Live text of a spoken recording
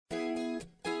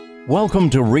Welcome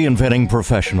to Reinventing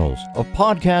Professionals, a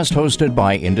podcast hosted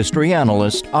by industry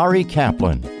analyst Ari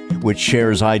Kaplan, which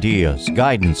shares ideas,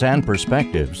 guidance, and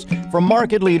perspectives from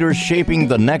market leaders shaping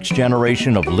the next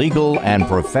generation of legal and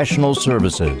professional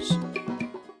services.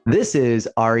 This is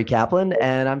Ari Kaplan,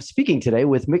 and I'm speaking today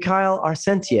with Mikhail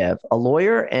Arsentiev, a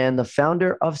lawyer and the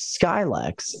founder of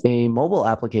Skylex, a mobile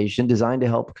application designed to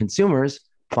help consumers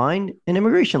find an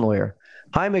immigration lawyer.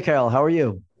 Hi, Mikhail. How are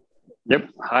you? Yep.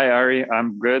 Hi, Ari.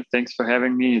 I'm good. Thanks for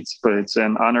having me. It's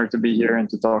an honor to be here and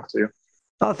to talk to you.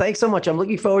 Oh, thanks so much. I'm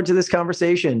looking forward to this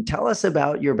conversation. Tell us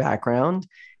about your background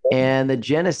and the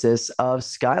genesis of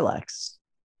Skylex.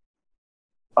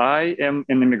 I am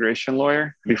an immigration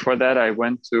lawyer. Before that, I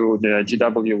went to the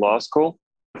GW Law School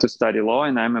to study law,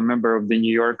 and I'm a member of the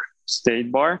New York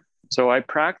State Bar. So I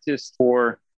practiced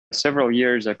for several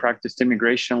years. I practiced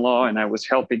immigration law, and I was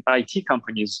helping IT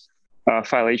companies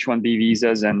file H-1B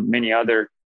visas and many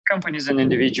other companies and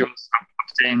individuals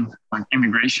obtain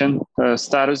immigration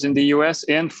status in the U.S.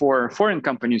 and for foreign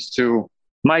companies to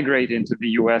migrate into the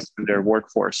U.S. with their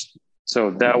workforce.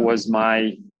 So that was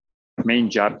my main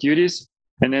job duties.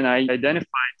 And then I identified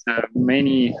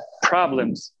many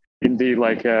problems in the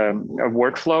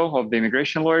workflow of the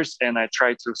immigration lawyers, and I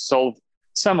tried to solve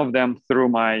some of them through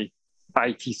my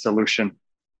IT solution.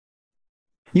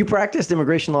 You practiced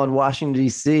immigration law in Washington,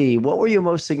 D.C. What were your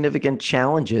most significant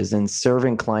challenges in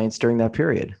serving clients during that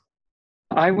period?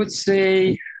 I would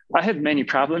say I had many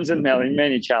problems and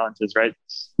many challenges, right?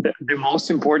 The most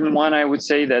important one, I would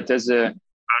say that as a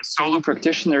solo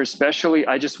practitioner, especially,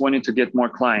 I just wanted to get more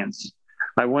clients.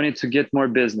 I wanted to get more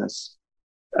business.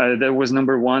 That was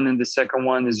number one. And the second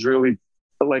one is really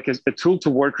like a tool to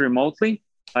work remotely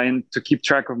and to keep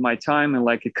track of my time and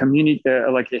like a community,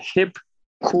 like a hip,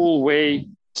 cool way.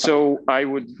 So I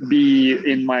would be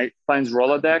in my client's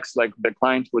Rolodex, like the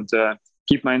client would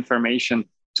keep my information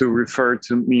to refer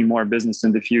to me more business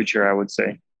in the future, I would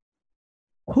say.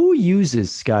 Who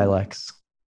uses Skylex?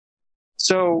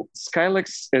 So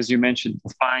Skylex, as you mentioned,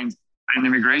 finds an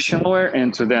immigration lawyer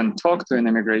and to then talk to an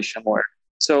immigration lawyer.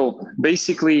 So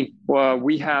basically,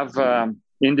 we have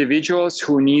individuals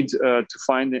who need to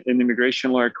find an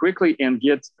immigration lawyer quickly and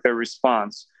get a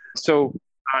response. So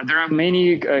there are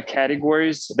many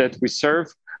categories that we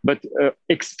serve, but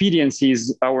expediency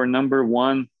is our number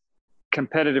one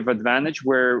competitive advantage,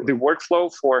 where the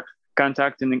workflow for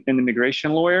contacting an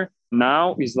immigration lawyer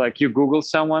now is like you Google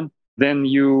someone, then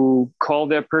you call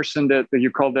that person, that you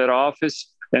call that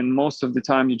office, and most of the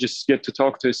time you just get to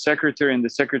talk to a secretary, and the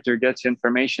secretary gets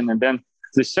information, and then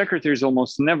the secretaries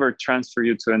almost never transfer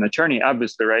you to an attorney,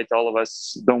 obviously, right? All of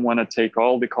us don't want to take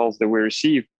all the calls that we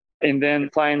receive. And then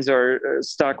clients are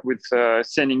stuck with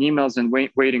sending emails and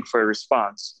waiting for a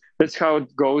response. That's how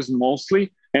it goes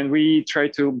mostly. And we try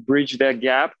to bridge that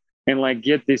gap and like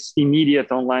get this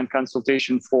immediate online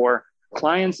consultation for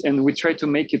clients. And we try to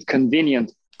make it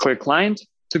convenient for a client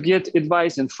to get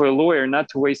advice and for a lawyer not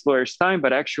to waste lawyer's time,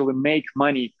 but actually make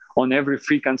money on every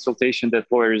free consultation that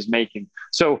lawyer is making.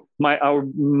 So our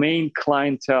main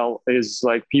clientele is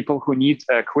like people who need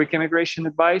quick immigration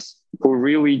advice, who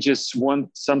really just want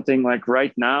something like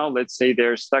right now. Let's say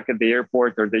they're stuck at the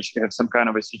airport or they have some kind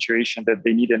of a situation that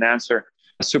they need an answer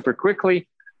super quickly.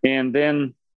 And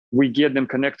then we get them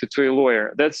connected to a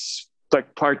lawyer. That's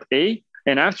like part A.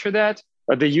 And after that,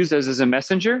 they use us as a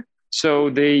messenger. So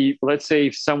let's say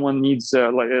if someone needs,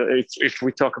 if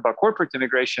we talk about corporate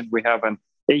immigration, we have an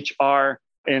HR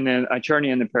and an attorney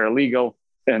and a paralegal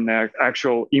and an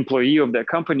actual employee of that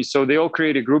company. So they all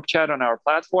create a group chat on our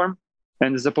platform.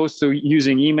 And as opposed to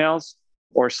using emails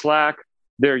or Slack,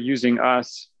 they're using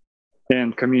us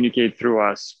and communicate through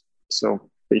us. So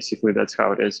basically, that's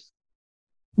how it is.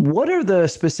 What are the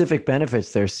specific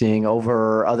benefits they're seeing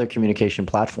over other communication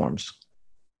platforms?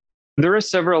 There are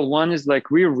several. One is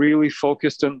like we're really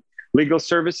focused on legal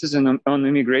services and on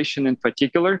immigration in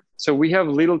particular. So we have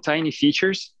little tiny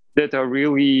features that are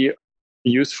really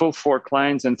useful for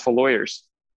clients and for lawyers.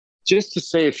 Just to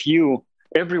say a few,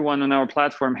 everyone on our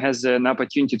platform has an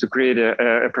opportunity to create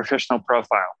a professional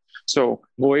profile. So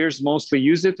lawyers mostly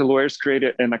use it. The lawyers create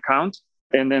an account,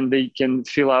 and then they can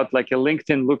fill out like a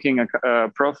LinkedIn looking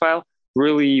profile,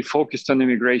 really focused on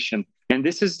immigration. And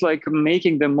this is like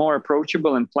making them more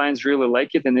approachable, and clients really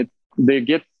like it. And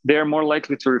they're more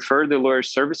likely to refer the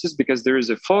lawyer's services because there is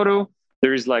a photo,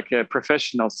 there is like a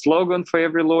professional slogan for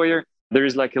every lawyer. There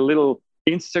is like a little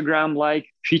Instagram-like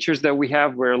features that we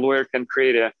have where a lawyer can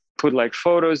put like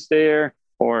photos there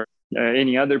or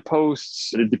any other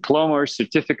posts, diploma or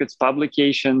certificates,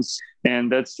 publications,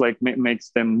 and that's like makes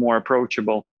them more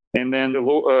approachable. And then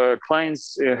the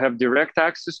clients have direct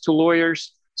access to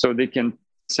lawyers, so they can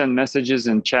send messages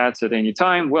and chats at any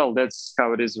time. Well, that's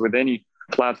how it is with any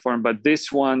platform. But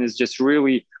this one is just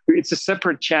really, it's a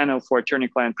separate channel for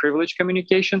attorney-client privilege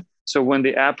communication. So when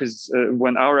the app is,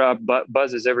 when our app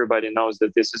buzzes, everybody knows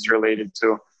that this is related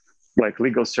to like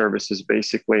legal services,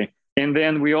 basically. And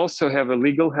then we also have a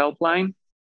legal helpline,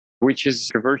 which is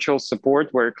a virtual support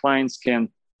where clients can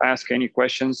ask any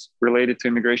questions related to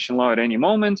immigration law at any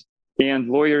moment. And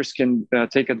lawyers can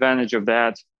take advantage of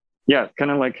that. Yeah,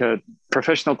 kind of like a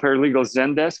professional paralegal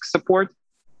Zendesk support.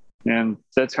 And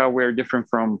that's how we're different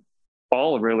from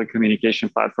all really communication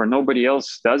platform. Nobody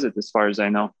else does it as far as I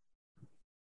know.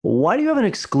 Why do you have an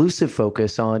exclusive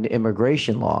focus on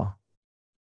immigration law?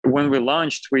 When we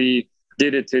launched, we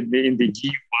did it in the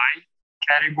GUI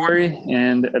category,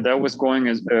 and that was going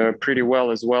pretty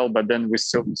well as well. But then we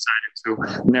still decided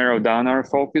to narrow down our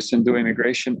focus and do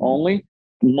immigration only,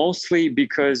 mostly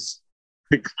because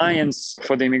the clients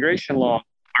for the immigration law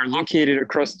are located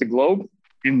across the globe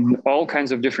in all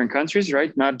kinds of different countries,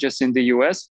 right? Not just in the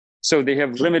US. So they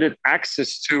have limited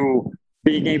access to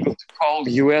being able to call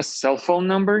US cell phone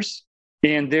numbers,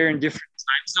 and they're in different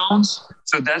time zones.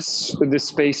 So that's the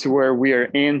space where we are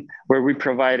in, where we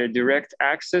provide a direct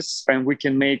access and we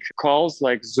can make calls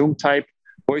like Zoom type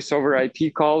voice over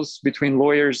IP calls between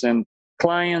lawyers and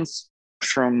clients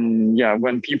from,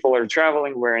 when people are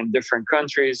traveling, we're in different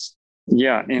countries.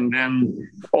 Yeah. And then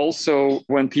also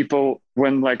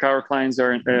when like our clients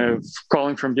are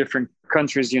calling from different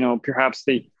countries, perhaps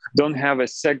they don't have a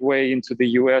segue into the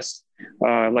US,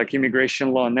 like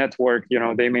immigration law network,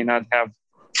 they may not have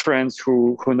friends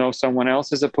who know someone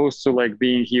else as opposed to like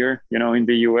being here, in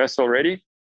the US already.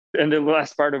 And the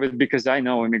last part of it, because I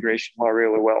know immigration law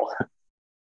really well.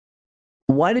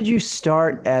 Why did you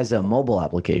start as a mobile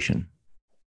application?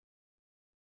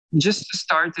 Just to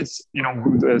start, it's,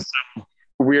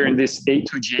 we're in this A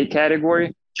to J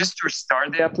category. Just to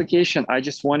start the application, I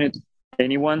just wanted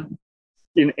anyone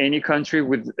in any country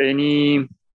with any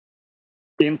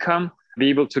income be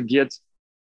able to get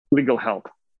legal help.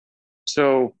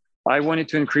 So I wanted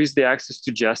to increase the access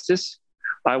to justice.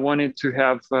 I wanted to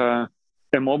have a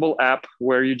mobile app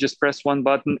where you just press one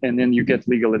button and then you get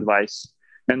legal advice.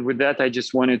 And with that, I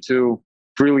just wanted to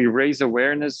really raise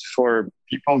awareness for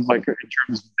people, like in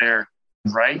terms of their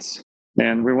rights.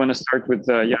 And we want to start with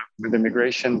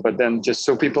immigration, but then just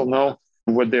so people know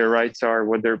what their rights are,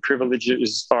 what their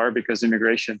privileges are, because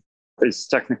immigration is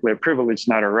technically a privilege,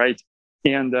 not a right.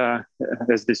 And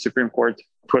as the Supreme Court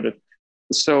put it.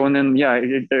 So, and then,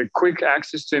 a quick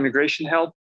access to immigration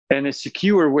help and a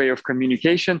secure way of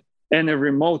communication and a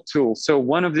remote tool. So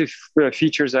one of the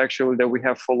features actually that we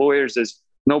have for lawyers is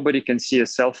nobody can see a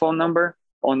cell phone number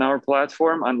on our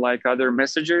platform, unlike other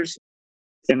messengers.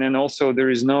 And then also there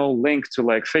is no link to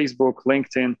like Facebook,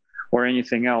 LinkedIn, or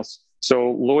anything else.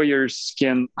 So lawyers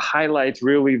can highlight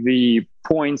really the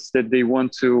points that they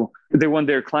want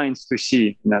their clients to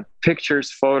see, not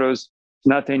pictures, photos,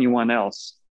 not anyone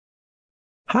else.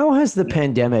 How has the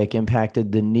pandemic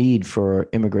impacted the need for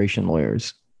immigration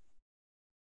lawyers?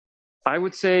 I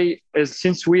would say,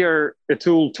 since we are a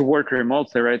tool to work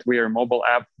remotely, right? We are a mobile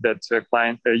app that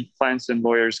clients and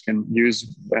lawyers can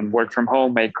use and work from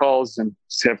home, make calls, and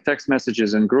have text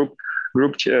messages and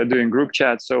doing group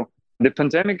chat. So the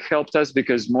pandemic helped us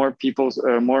because more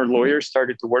lawyers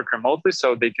started to work remotely,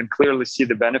 so they can clearly see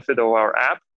the benefit of our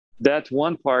app. That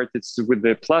one part, it's with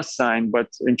the plus sign, but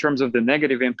in terms of the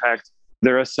negative impact,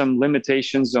 there are some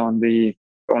limitations on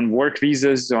work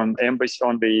visas, on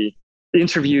the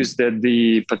interviews that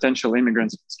the potential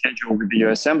immigrants schedule with the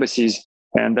U.S. embassies.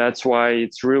 And that's why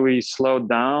it's really slowed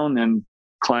down and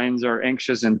clients are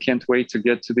anxious and can't wait to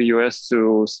get to the U.S.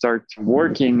 to start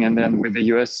working. And then with the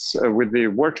U.S., with the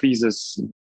work visas,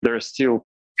 there are still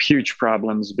huge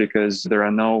problems because there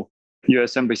are no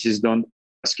U.S. embassies don't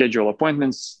schedule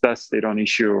appointments, thus they don't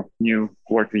issue new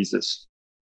work visas.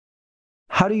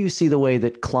 How do you see the way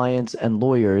that clients and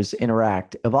lawyers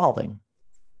interact evolving?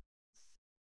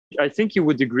 I think you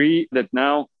would agree that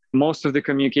now most of the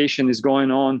communication is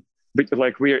going on,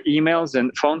 like we are emails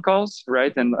and phone calls,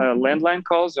 right? And landline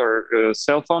calls or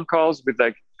cell phone calls with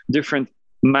like different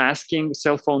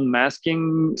cell phone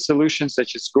masking solutions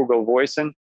such as Google Voice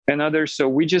and others. So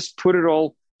we just put it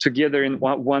all together in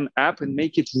one app and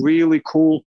make it really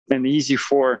cool and easy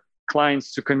for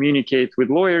clients to communicate with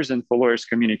lawyers and for lawyers to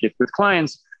communicate with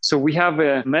clients. So we have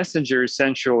a messenger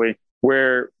essentially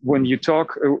where when you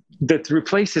talk, that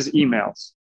replaces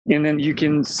emails. And then you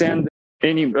can send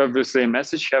obviously a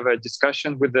message, have a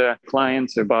discussion with the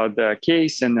client about the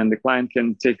case, and then the client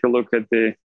can take a look at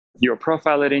your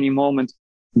profile at any moment.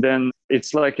 Then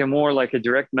it's like more like a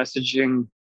direct messaging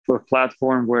a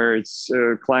platform where it's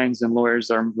clients and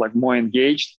lawyers are like more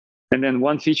engaged. And then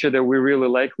one feature that we really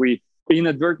like,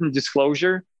 inadvertent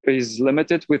disclosure is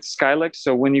limited with Skylex.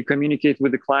 So when you communicate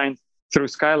with the client through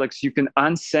Skylex, you can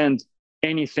unsend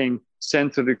anything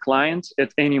sent to the client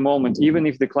at any moment, even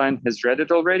if the client has read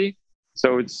it already.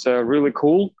 So it's really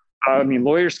cool.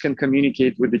 Lawyers can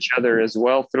communicate with each other as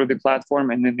well through the platform.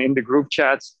 And then in the group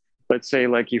chats, let's say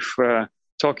like if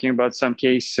talking about some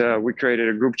case, we created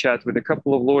a group chat with a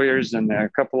couple of lawyers and a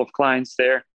couple of clients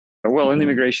there. Well, in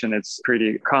immigration, it's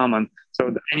pretty common.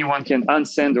 So anyone can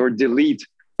unsend or delete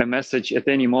a message at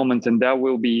any moment, and that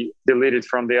will be deleted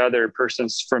from the other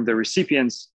person's, from the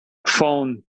recipient's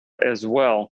phone as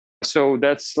well. So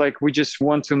that's like, we just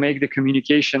want to make the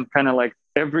communication kind of like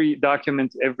every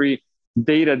document, every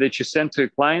data that you send to a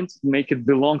client, make it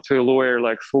belong to a lawyer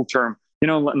like full term.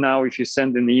 Now if you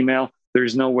send an email,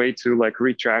 there's no way to like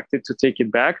retract it, to take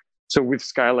it back. So with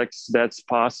Skylex, that's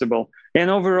possible. And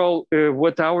overall,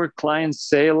 what our clients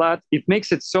say a lot, it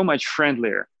makes it so much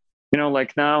friendlier.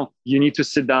 Like now you need to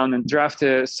sit down and draft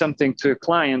something to a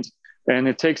client, and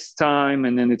it takes time,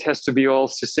 and then it has to be all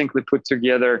succinctly put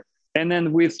together. And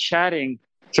then with chatting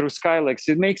through Skylex,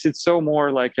 it makes it so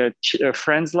more like a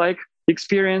friends-like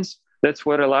experience. That's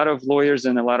what a lot of lawyers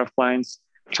and a lot of clients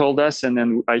told us. And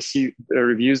then I see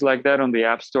reviews like that on the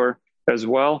App Store as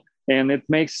well. And it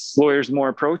makes lawyers more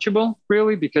approachable,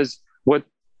 really, because what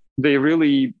they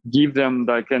really give them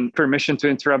like permission to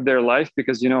interrupt their life,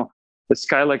 because, the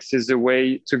Skylex is a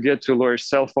way to get to a lawyer's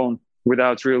cell phone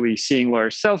without really seeing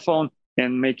lawyer's cell phone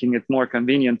and making it more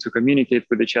convenient to communicate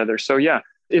with each other. So yeah,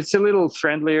 it's a little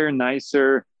friendlier,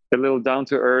 nicer, a little down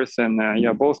to earth, and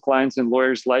both clients and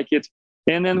lawyers like it.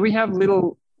 And then we have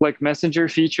little like messenger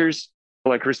features,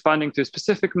 like responding to a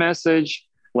specific message.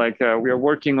 Like we are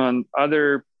working on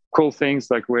other cool things,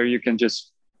 like where you can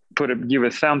just give a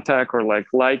thumbtack or like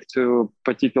to a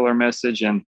particular message.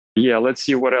 And let's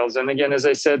see what else. And again, as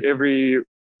I said,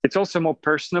 it's also more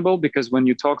personable, because when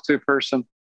you talk to a person,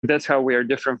 that's how we are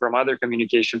different from other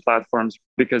communication platforms.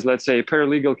 Because let's say a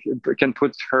paralegal can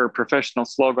put her professional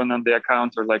slogan on the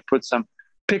account, or like put some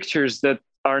pictures that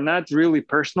are not really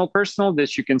personal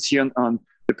that you can see on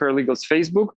the paralegal's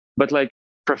Facebook, but like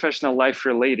professional life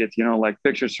related, like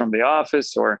pictures from the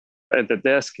office or at the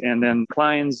desk. And then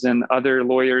clients and other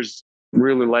lawyers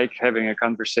really like having a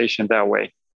conversation that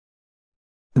way.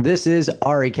 This is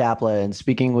Ari Kaplan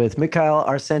speaking with Mikhail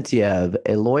Arsentiev,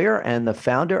 a lawyer and the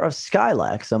founder of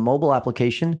Skylex, a mobile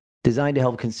application designed to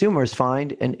help consumers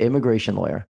find an immigration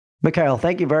lawyer. Mikhail,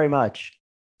 thank you very much.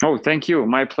 Oh, thank you.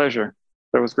 My pleasure.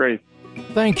 That was great.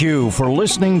 Thank you for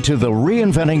listening to the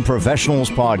Reinventing Professionals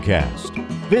podcast.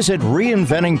 Visit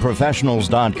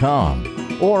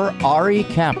reinventingprofessionals.com or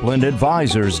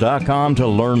arikaplanadvisors.com to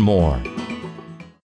learn more.